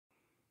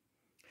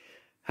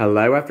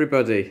Hello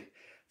everybody,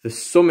 the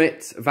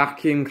Summit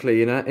vacuum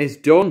cleaner is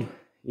done.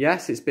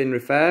 Yes, it's been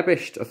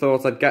refurbished. I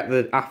thought I'd get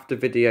the after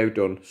video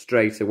done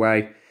straight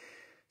away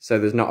so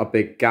there's not a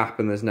big gap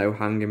and there's no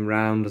hanging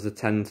round as I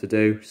tend to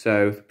do.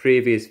 So the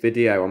previous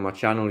video on my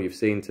channel you've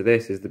seen to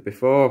this is the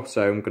before,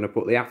 so I'm going to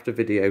put the after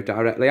video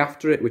directly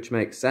after it, which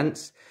makes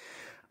sense.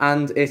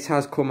 And it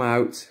has come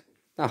out,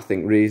 I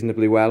think,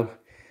 reasonably well.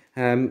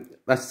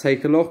 Let's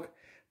take a look.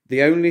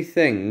 The only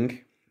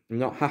thing I'm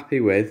not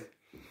happy with,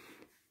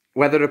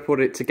 whether I put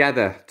it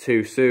together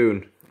too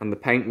soon and the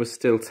paint was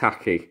still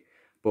tacky,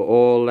 but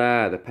all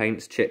there, the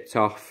paint's chipped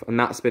off, and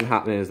that's been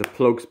happening as the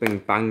plug's been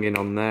banging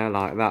on there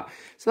like that.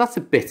 So that's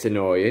a bit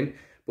annoying,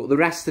 but the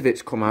rest of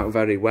it's come out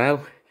very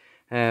well.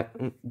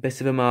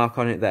 Bit of a mark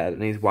on it there that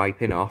needs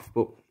wiping off,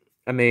 but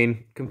I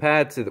mean,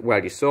 compared to,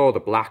 well, you saw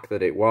the black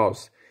that it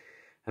was.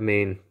 I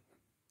mean,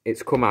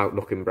 it's come out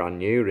looking brand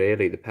new,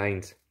 really, the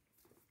paint.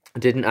 I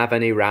didn't have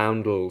any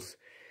roundels,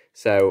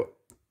 so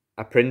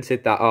I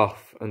printed that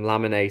off and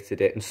laminated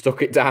it and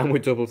stuck it down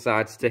with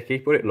double-sided sticky,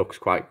 but it looks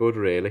quite good,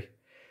 really.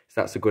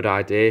 So that's a good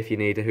idea if you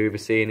need a Hoover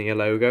Senior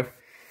logo.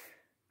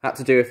 Had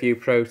to do a few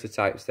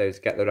prototypes, though,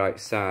 to get the right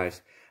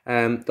size.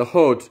 The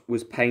hood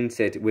was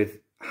painted with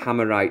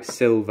Hammerite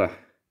silver.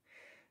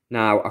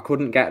 Now, I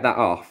couldn't get that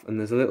off, and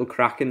there's a little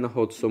crack in the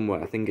hood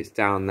somewhere. I think it's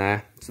down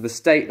there. So the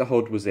state the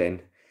hood was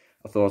in,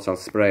 I thought I'll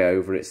spray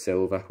over it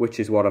silver, which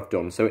is what I've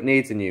done. So it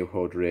needs a new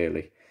hood,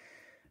 really.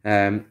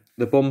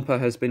 The bumper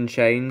has been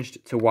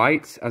changed to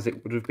white, as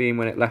it would have been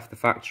when it left the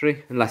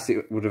factory, unless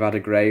it would have had a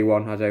grey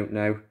one, I don't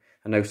know.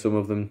 I know some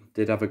of them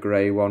did have a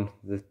grey one.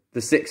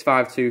 The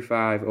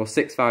 6525 or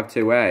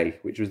 652A,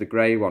 which was the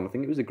grey one, I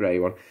think it was a grey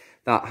one,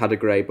 that had a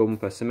grey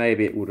bumper, so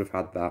maybe it would have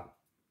had that.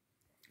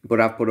 But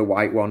I've put a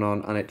white one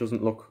on and it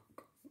doesn't look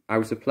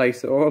out of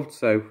place at all,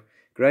 so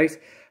great.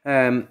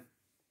 The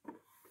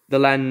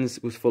lens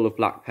was full of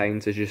black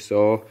paint, as you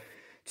saw.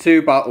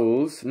 2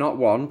 bottles, not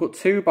one, but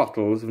 2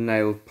 bottles of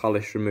nail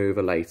polish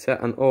remover later,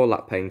 and all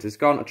that paint is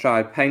gone. I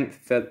tried paint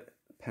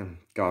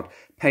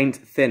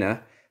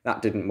thinner.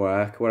 That didn't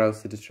work. What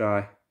else did I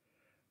try?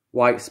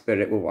 White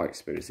Spirit. Well, White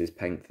Spirit is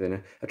paint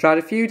thinner. I tried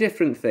a few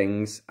different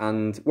things,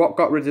 and what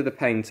got rid of the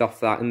paint off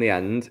that in the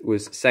end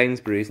was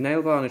Sainsbury's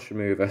nail varnish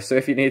remover. So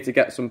if you need to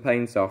get some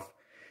paint off,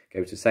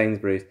 go to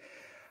Sainsbury's.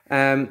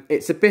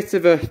 It's a bit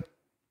of a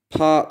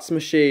parts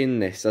machine,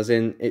 this, as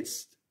in,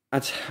 it's,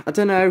 I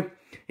don't know,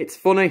 it's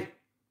funny,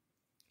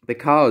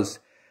 because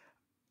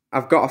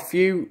I've got a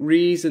few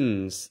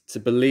reasons to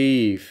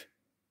believe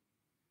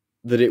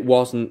that it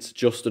wasn't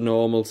just a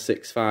normal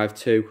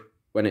 652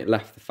 when it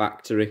left the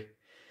factory.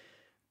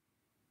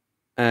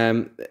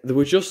 There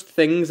were just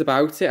things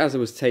about it as I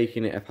was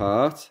taking it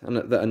apart and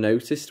that I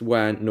noticed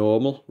weren't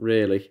normal,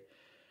 really.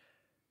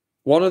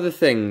 One of the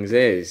things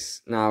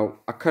is, now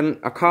I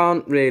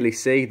can't really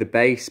see the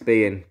base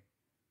being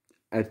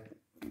a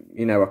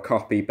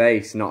copy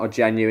base, not a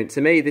genuine.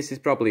 To me, this is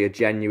probably a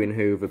genuine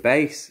Hoover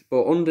base,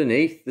 but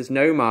underneath there's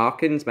no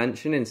markings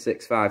mentioning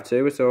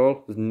 652 at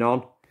all. There's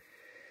none.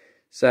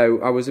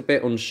 So I was a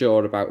bit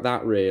unsure about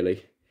that,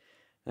 really.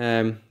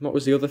 What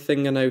was the other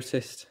thing I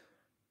noticed?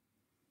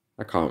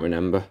 I can't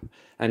remember.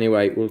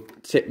 Anyway, we'll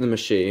tip the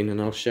machine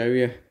and I'll show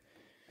you.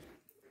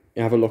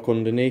 You have a look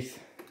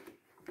underneath.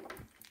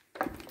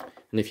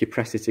 And if you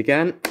press it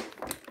again,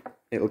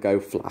 it'll go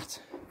flat.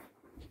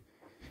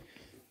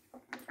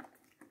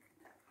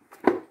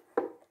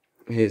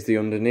 Here's the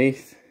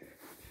underneath.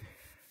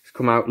 It's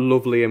come out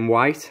lovely and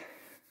white.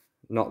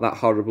 Not that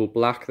horrible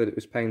black that it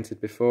was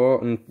painted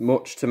before, and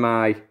much to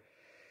my,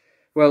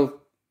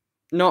 well,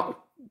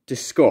 not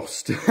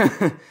disgust,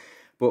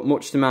 but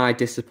much to my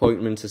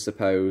disappointment, I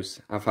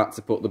suppose, I've had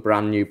to put the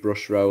brand new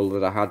brush roll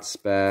that I had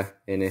spare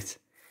in it,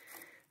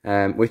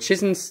 which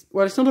isn't,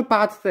 well, it's not a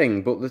bad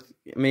thing, but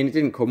I mean, it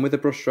didn't come with a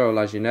brush roll,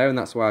 as you know, and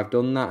that's why I've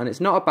done that, and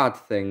it's not a bad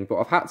thing, but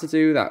I've had to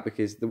do that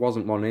because there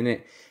wasn't one in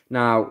it.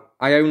 Now,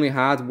 I only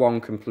had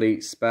one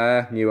complete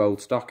spare new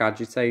old stock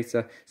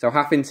agitator, so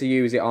having to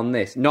use it on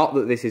this, not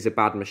that this is a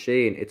bad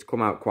machine, it's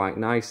come out quite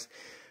nice,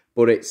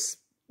 but it's,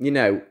 you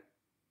know,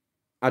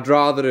 I'd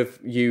rather have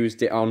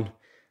used it on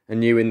a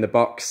new in the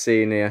box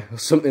Senior or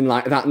something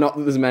like that. Not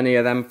that there's many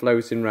of them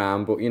floating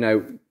around, but, you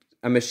know,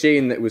 a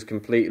machine that was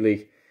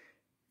completely,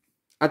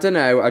 I don't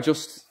know, I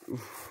just,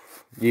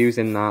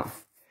 using that,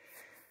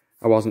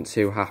 I wasn't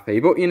too happy.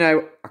 But, you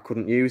know, I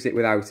couldn't use it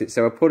without it.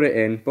 So I put it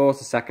in,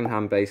 bought a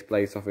second-hand base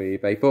plate off of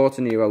eBay, bought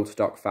a new old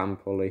stock fan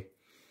pulley.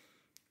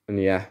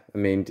 And yeah, I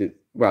mean,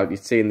 well,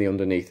 you'd seen the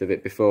underneath of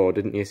it before,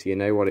 didn't you? So you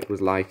know what it was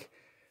like.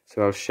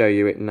 So I'll show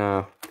you it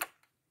now.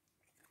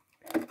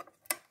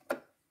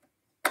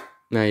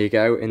 There you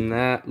go, in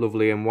there,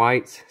 lovely and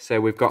white. So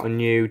we've got a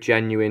new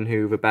genuine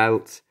Hoover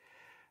belt,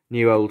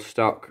 new old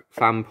stock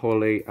fan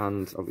pulley,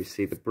 and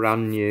obviously the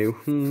brand new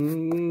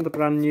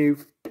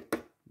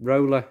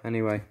roller.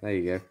 Anyway, there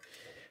you go.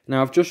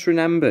 Now I've just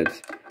remembered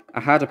I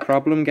had a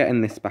problem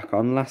getting this back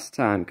on last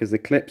time because the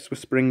clips were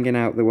springing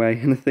out the way,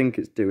 and I think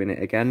it's doing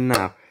it again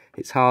now.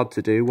 It's hard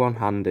to do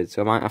one-handed,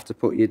 so I might have to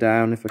put you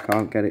down if I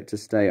can't get it to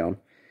stay on.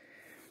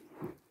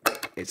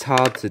 it's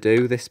hard to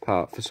do this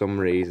part for some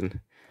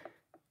reason.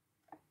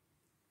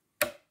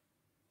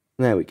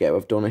 There we go,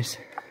 I've done it.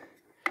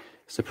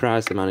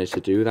 Surprised I managed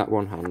to do that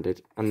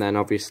one-handed. And then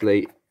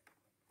obviously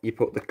you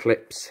put the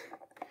clips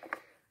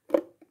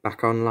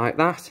back on like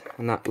that,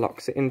 and that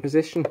locks it in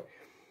position.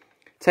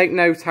 Take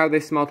note how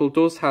this model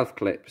does have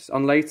clips.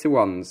 On later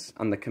ones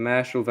and the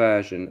commercial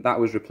version, that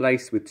was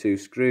replaced with 2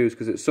 screws,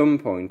 because at some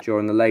point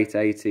during the late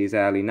 80s,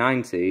 early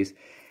 90s,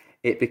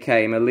 it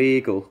became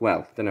illegal.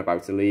 Well, I don't know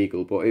about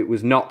illegal, but it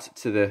was not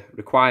to the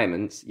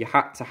requirements. You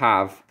had to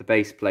have the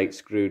base plate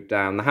screwed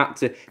down.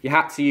 You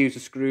had to use a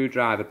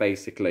screwdriver,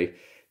 basically,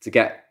 to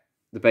get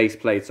the base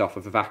plate off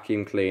of a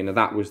vacuum cleaner.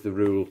 That was the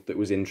rule that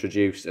was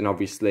introduced, and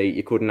obviously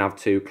you couldn't have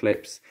 2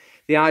 clips.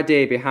 The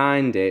idea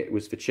behind it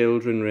was for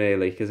children,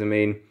 really, because, I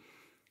mean,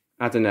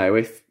 I don't know,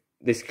 if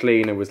this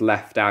cleaner was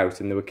left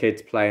out and there were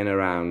kids playing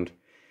around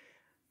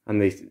and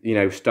they, you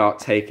know, start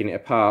taking it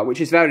apart, which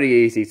is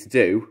very easy to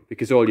do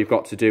because all you've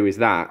got to do is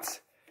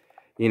that,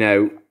 you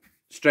know,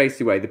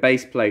 straight away the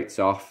base plate's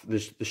off, the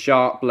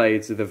sharp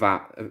blades of the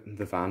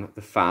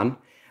fan,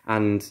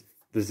 and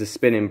there's a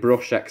spinning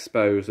brush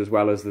exposed, as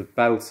well as the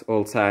belt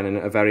all turning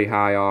at a very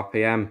high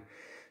RPM.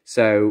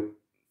 So,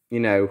 you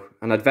know,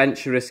 an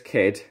adventurous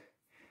kid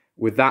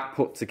with that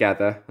put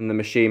together and the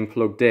machine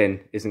plugged in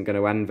isn't going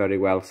to end very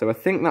well. So I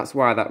think that's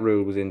why that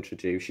rule was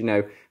introduced, you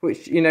know,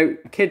 which, you know,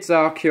 kids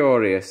are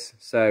curious.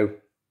 So,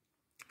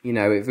 you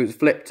know, if it was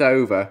flipped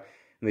over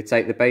and they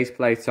take the base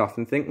plate off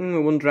and think, I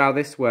wonder how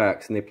this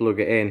works, and they plug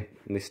it in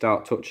and they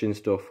start touching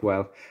stuff,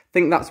 well, I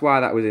think that's why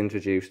that was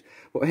introduced.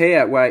 But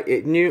here, where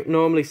it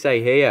normally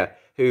say here,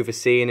 Hoover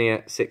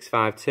Senior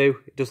 652,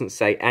 it doesn't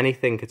say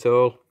anything at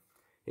all.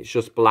 It's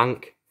just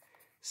blank.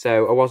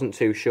 So I wasn't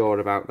too sure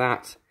about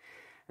that.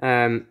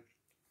 And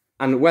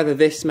whether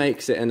this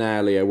makes it an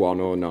earlier one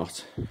or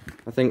not.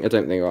 I don't think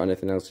I've got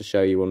anything else to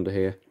show you under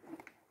here.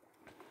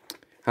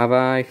 Have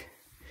I?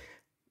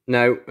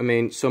 No, I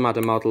mean, some had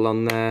a model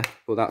on there,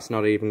 but that's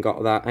not even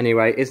got that.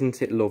 Anyway,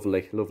 isn't it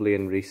lovely? Lovely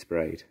and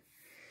resprayed.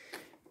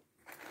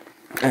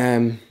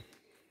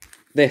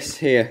 This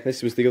here,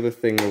 this was the other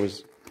thing I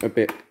was a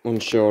bit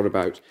unsure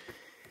about.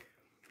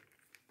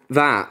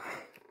 That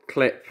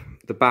clip,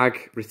 the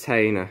bag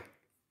retainer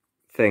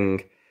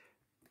thing,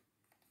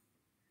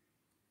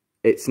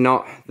 it's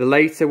not, the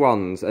later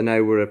ones I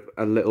know were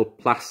a little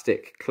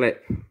plastic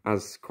clip,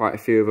 as quite a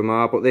few of them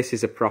are, but this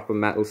is a proper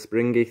metal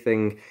springy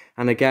thing.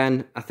 And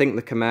again, I think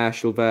the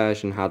commercial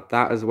version had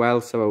that as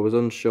well, so I was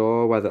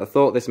unsure whether, I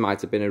thought this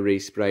might have been a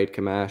resprayed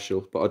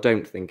commercial, but I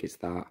don't think it's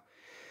that.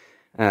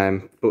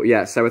 But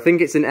yeah, so I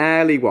think it's an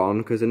early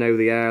one, because I know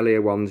the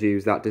earlier ones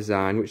use that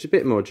design, which is a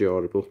bit more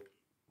durable.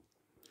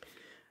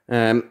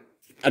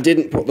 I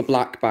didn't put the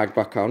black bag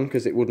back on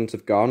because it wouldn't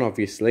have gone,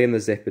 obviously, and the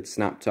zip had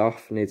snapped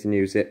off. Needs a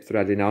new zip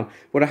threading on.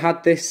 But I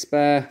had this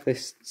spare,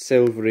 this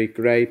silvery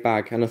grey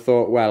bag, and I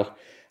thought, well,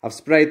 I've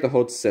sprayed the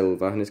hood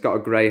silver and it's got a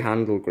grey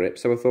handle grip,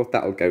 so I thought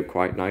that'll go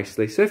quite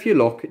nicely. So if you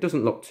look, it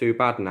doesn't look too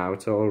bad now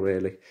at all,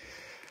 really.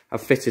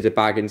 I've fitted a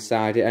bag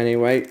inside it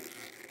anyway.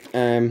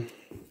 I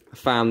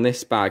found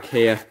this bag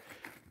here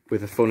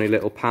with a funny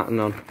little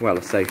pattern on. Well,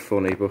 I say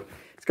funny, but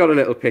it's got a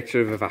little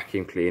picture of a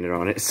vacuum cleaner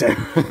on it, so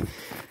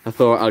I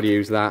thought I'll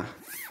use that.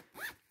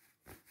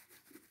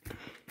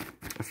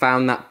 I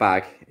found that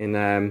bag in,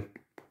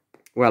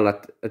 well,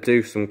 I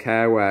do some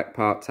care work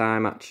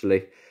part-time,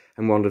 actually,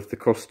 and one of the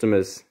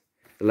customers,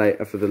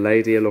 for the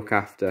lady I look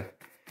after,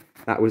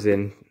 that was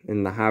in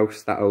the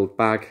house, that old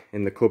bag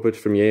in the cupboard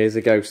from years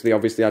ago, so they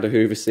obviously had a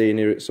Hoover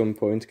Senior at some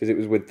point, because it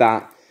was with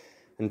that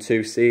and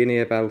 2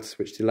 Senior belts,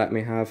 which they let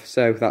me have,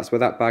 so that's where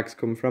that bag's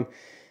come from.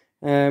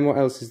 What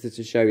else is there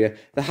to show you?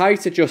 The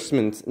height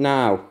adjustment.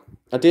 Now,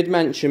 I did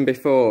mention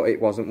before it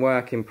wasn't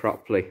working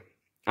properly,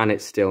 and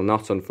it's still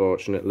not,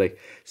 unfortunately.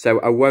 So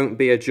I won't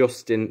be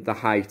adjusting the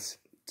height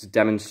to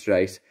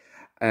demonstrate.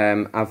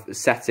 I've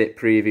set it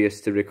previous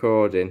to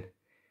recording.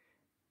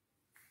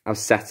 I've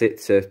set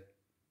it to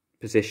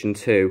position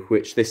 2,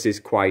 which this is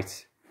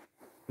quite,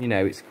 you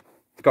know, it's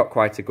got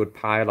quite a good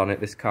pile on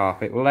it, this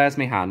carpet. Well, there's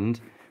my hand,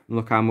 and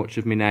look how much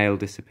of my nail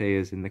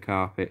disappears in the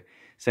carpet.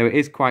 So it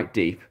is quite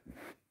deep.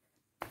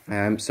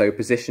 So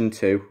position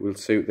 2 will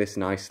suit this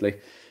nicely.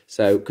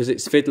 So, because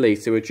it's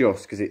fiddly to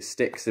adjust, because it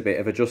sticks a bit,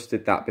 I've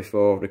adjusted that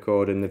before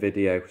recording the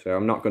video, so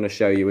I'm not going to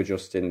show you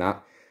adjusting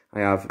that. I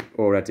have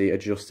already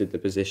adjusted the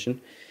position.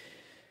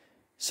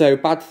 So,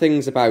 bad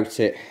things about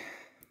it.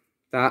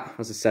 That,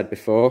 as I said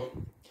before,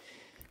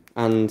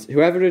 and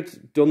whoever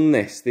had done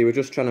this, they were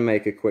just trying to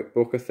make a quick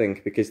buck, I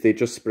think, because they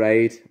just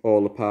sprayed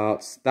all the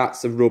parts.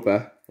 That's a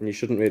rubber, and you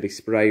shouldn't really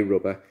spray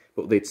rubber,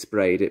 but they'd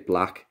sprayed it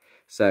black.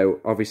 So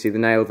obviously the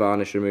nail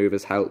varnish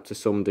remover's helped to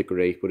some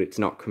degree, but it's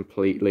not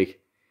completely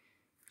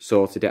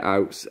sorted it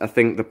out. I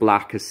think the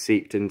black has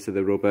seeped into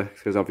the rubber,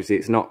 because obviously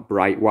it's not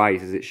bright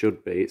white as it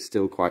should be. It's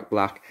still quite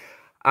black,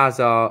 as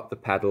are the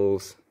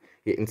pedals.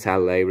 You can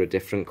tell they were a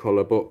different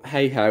colour, but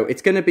hey-ho,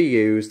 it's going to be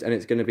used, and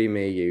it's going to be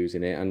me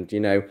using it. And, you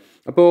know,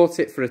 I bought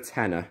it for a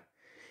tenner.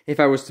 If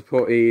I was to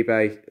put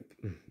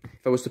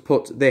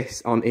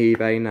this on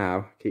eBay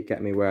now, keep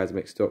getting my words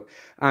mixed up,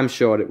 I'm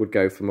sure it would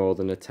go for more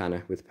than a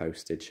tenner with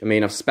postage. I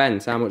mean,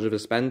 how much have I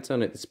spent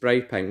on it? The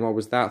spray paint, what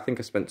was that? I think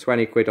I spent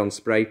 20 quid on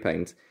spray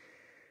paint.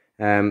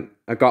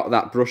 I got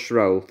that brush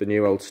roll, the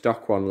new old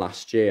stock one,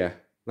 last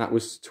year. That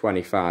was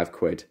 25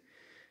 quid.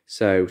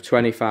 So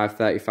 25,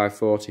 35,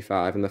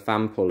 45, and the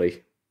fan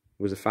pulley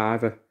was a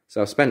fiver.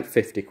 So I spent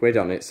 50 quid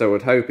on it, so I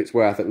would hope it's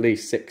worth at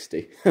least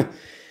 60.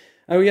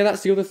 Oh yeah,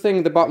 that's the other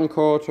thing. The bottom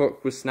cord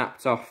hook was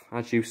snapped off,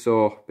 as you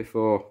saw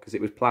before, because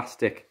it was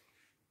plastic.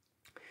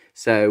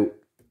 So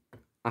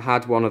I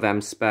had one of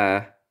them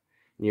spare,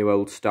 new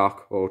old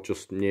stock, or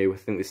just new. I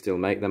think they still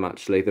make them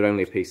actually. They're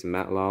only a piece of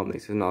metal, aren't they?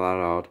 So it's not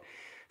that hard.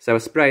 So I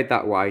sprayed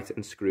that white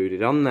and screwed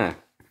it on there.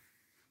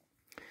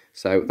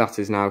 So that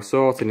is now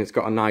sorted. It's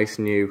got a nice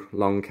new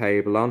long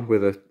cable on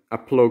with a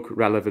plug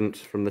relevant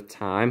from the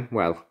time.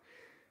 Well,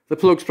 the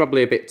plug's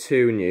probably a bit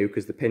too new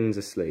because the pins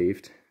are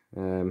sleeved.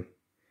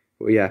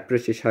 But yeah,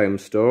 British Home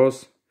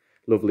Stores.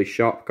 Lovely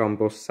shop, gone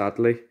bust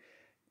sadly.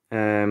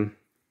 Yeah,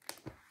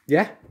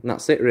 and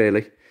that's it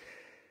really.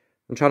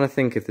 I'm trying to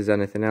think if there's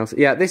anything else.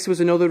 Yeah, this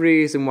was another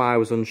reason why I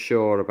was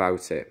unsure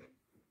about it.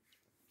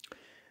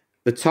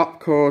 The top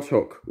cord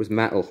hook was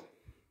metal.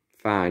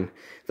 Fine.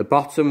 The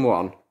bottom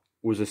one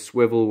was a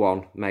swivel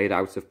one made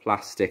out of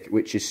plastic,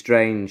 which is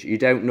strange. You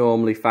don't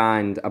normally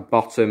find a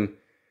bottom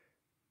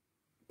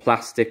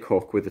plastic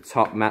hook with a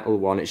top metal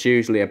one. It's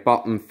usually a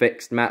bottom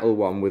fixed metal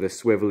one with a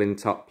swiveling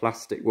top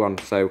plastic one.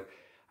 So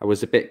I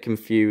was a bit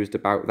confused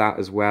about that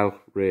as well,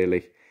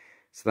 really.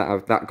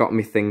 So that got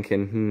me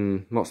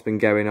thinking, what's been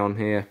going on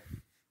here?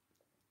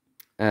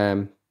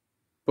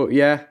 But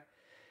yeah,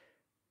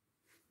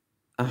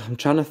 I'm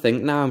trying to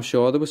think now. I'm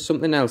sure there was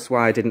something else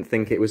why I didn't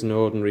think it was an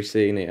ordinary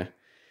Senior.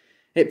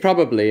 It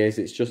probably is.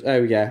 It's just,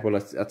 oh yeah, well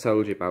I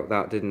told you about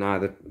that, didn't I?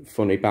 The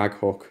funny bag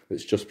hook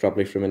that's just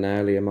probably from an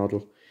earlier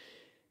model.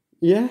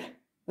 Yeah,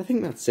 I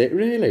think that's it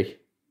really.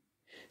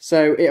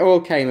 So it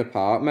all came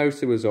apart.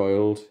 Motor was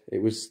oiled.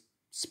 It was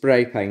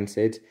spray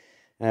painted.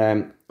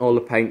 All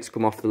the paint's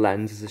come off the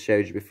lens as I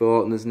showed you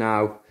before, and there's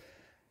now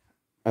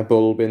a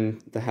bulb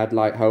in the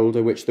headlight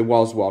holder, which there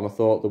was one. I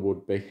thought there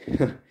would be.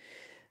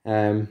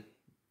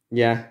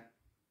 Yeah,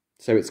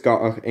 so it's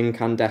got an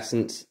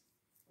incandescent,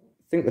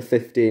 I think the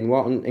 15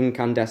 watt, an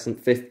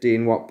incandescent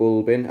 15 watt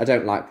bulb in. I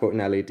don't like putting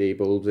LED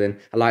bulbs in.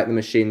 I like the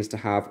machines to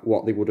have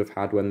what they would have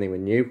had when they were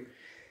new.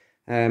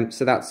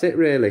 So that's it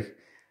really.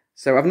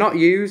 So I've not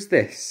used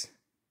this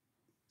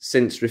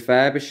since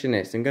refurbishing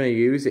it. So I'm going to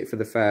use it for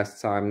the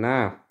first time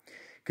now,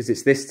 because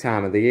it's this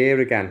time of the year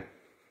again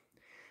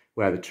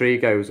where the tree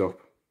goes up.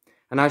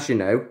 And as you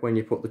know, when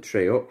you put the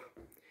tree up,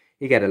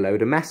 you get a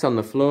load of mess on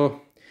the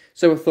floor.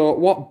 So I thought,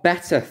 what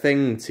better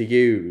thing to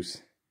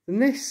use than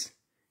this?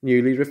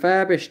 Newly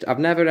refurbished. I've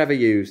never ever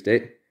used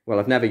it. Well,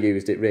 I've never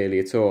used it really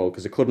at all,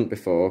 because I couldn't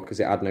before,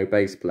 because it had no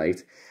base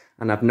plate.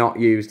 And I've not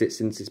used it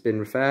since it's been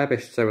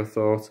refurbished. So I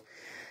thought,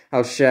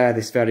 I'll share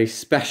this very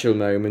special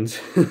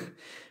moment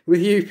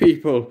with you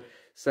people.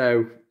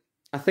 So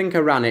I think I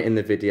ran it in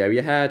the video.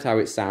 You heard how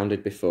it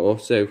sounded before,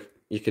 so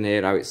you can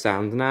hear how it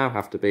sounds now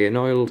after being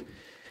oiled.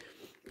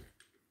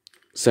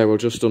 So we'll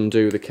just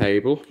undo the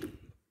cable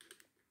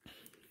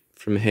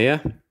from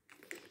here,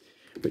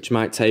 which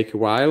might take a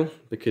while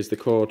because the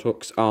cord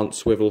hooks aren't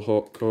swivel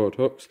hook cord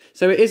hooks.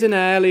 So it is an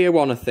earlier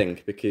one, I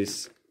think,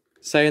 because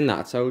saying that,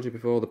 I told you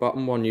before, the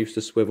bottom one used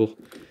to swivel.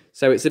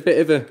 So it's a bit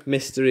of a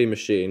mystery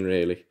machine,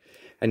 really.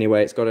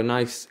 Anyway, it's got a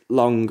nice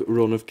long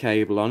run of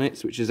cable on it,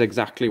 which is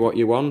exactly what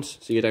you want,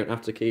 so you don't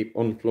have to keep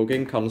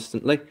unplugging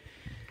constantly.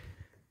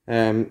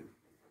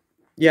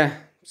 Yeah,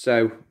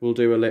 so we'll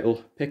do a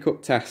little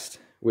pickup test,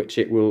 which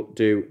it will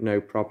do no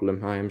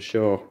problem, I am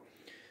sure.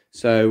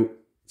 So,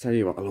 tell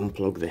you what, I'll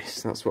unplug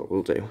this, that's what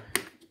we'll do.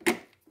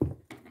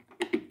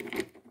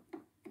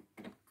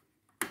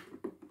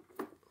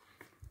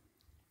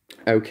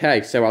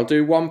 Okay, so I'll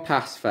do one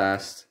pass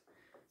first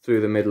through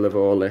the middle of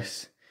all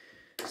this,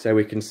 so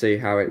we can see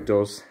how it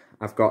does.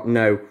 I've got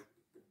no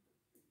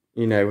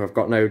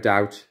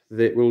doubt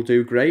that it will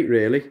do great,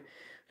 really.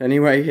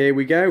 Anyway, here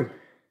we go.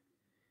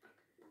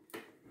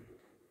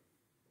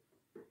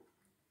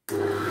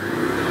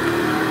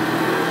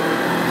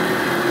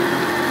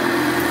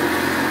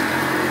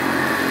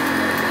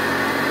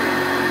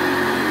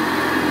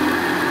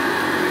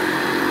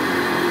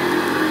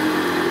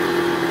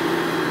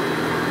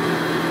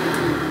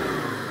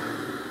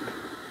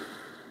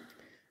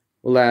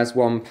 Well, there's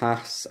one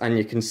pass, and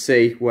you can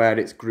see where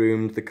it's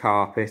groomed the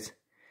carpet.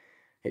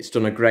 It's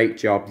done a great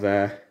job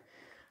there,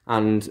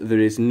 and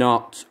there is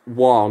not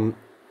one,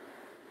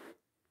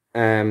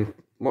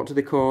 what do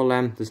they call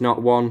them? There's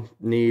not one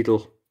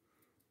needle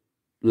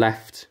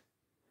left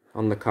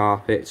on the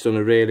carpet. It's done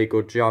a really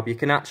good job. You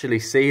can actually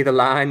see the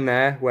line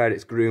there where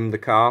it's groomed the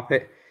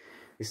carpet.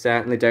 You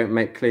certainly don't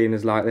make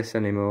cleaners like this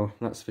anymore,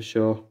 that's for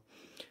sure.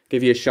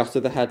 Give you a shot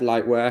of the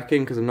headlight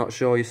working, because I'm not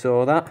sure you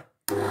saw that.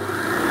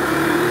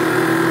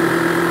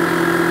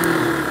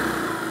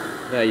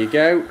 There you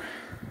go.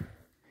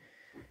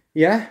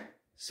 Yeah,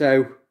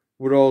 so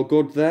we're all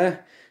good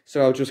there.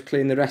 So I'll just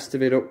clean the rest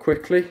of it up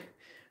quickly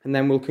and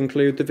then we'll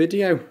conclude the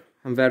video.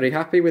 I'm very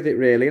happy with it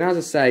really, and as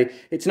I say,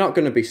 it's not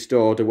going to be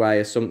stored away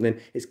or something,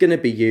 it's going to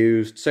be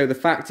used. So the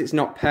fact it's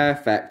not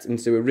perfect and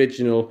to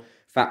original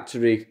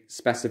factory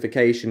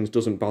specifications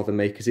doesn't bother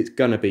me, because it's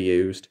going to be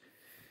used.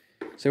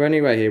 So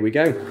anyway, here we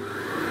go.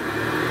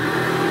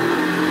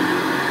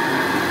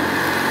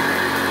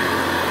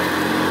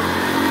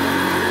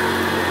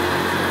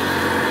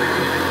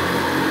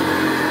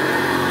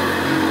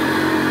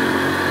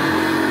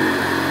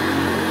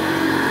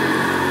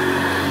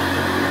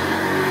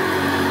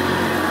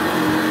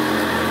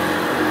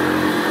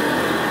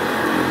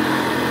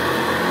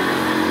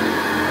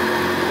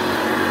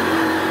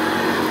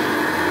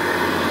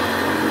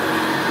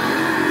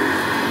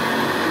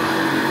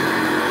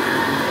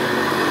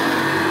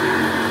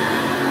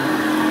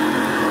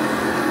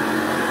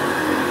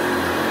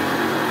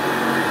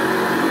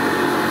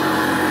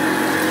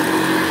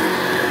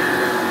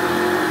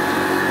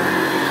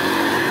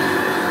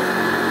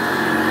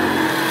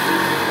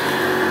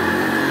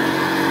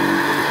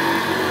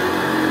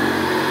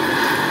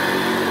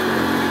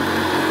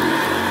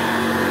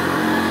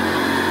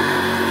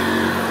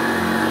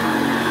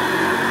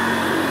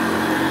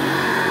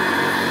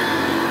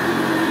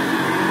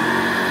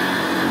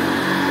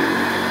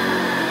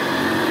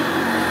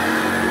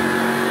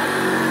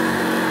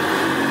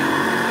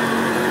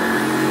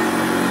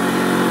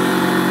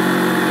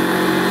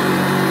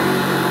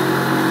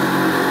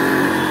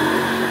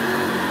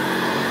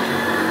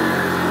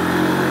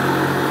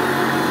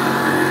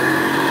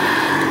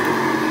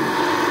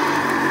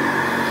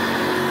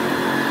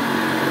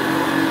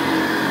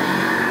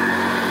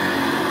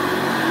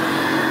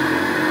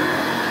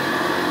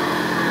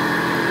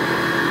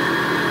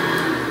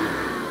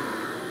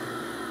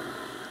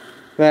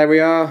 There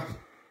we are.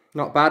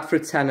 Not bad for a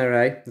tenner,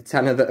 eh? The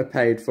tenner that I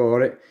paid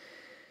for it.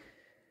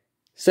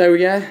 So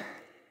yeah,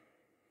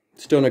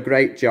 it's done a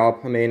great job.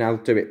 I mean, I'll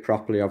do it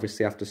properly,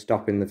 obviously, after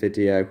stopping the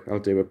video. I'll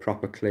do a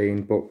proper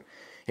clean, but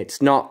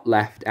it's not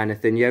left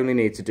anything. You only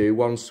need to do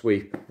one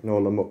sweep and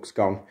all the muck's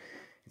gone.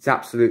 It's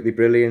absolutely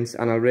brilliant,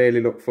 and I really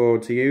look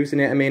forward to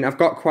using it. I mean, I've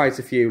got quite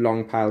a few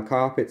long pile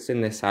carpets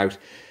in this house.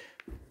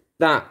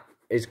 That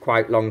is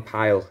quite long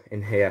pile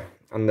in here,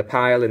 and the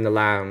pile in the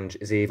lounge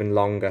is even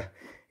longer.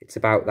 It's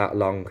about that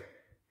long.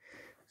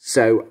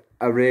 So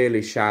I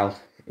really shall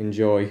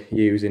enjoy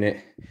using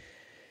it.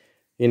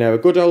 You know, a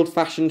good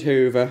old-fashioned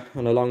Hoover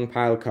on a long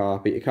pile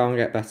carpet, you can't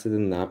get better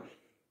than that.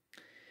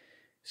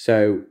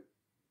 So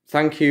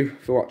thank you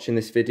for watching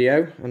this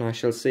video, and I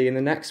shall see you in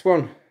the next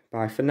one.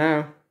 Bye for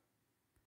now.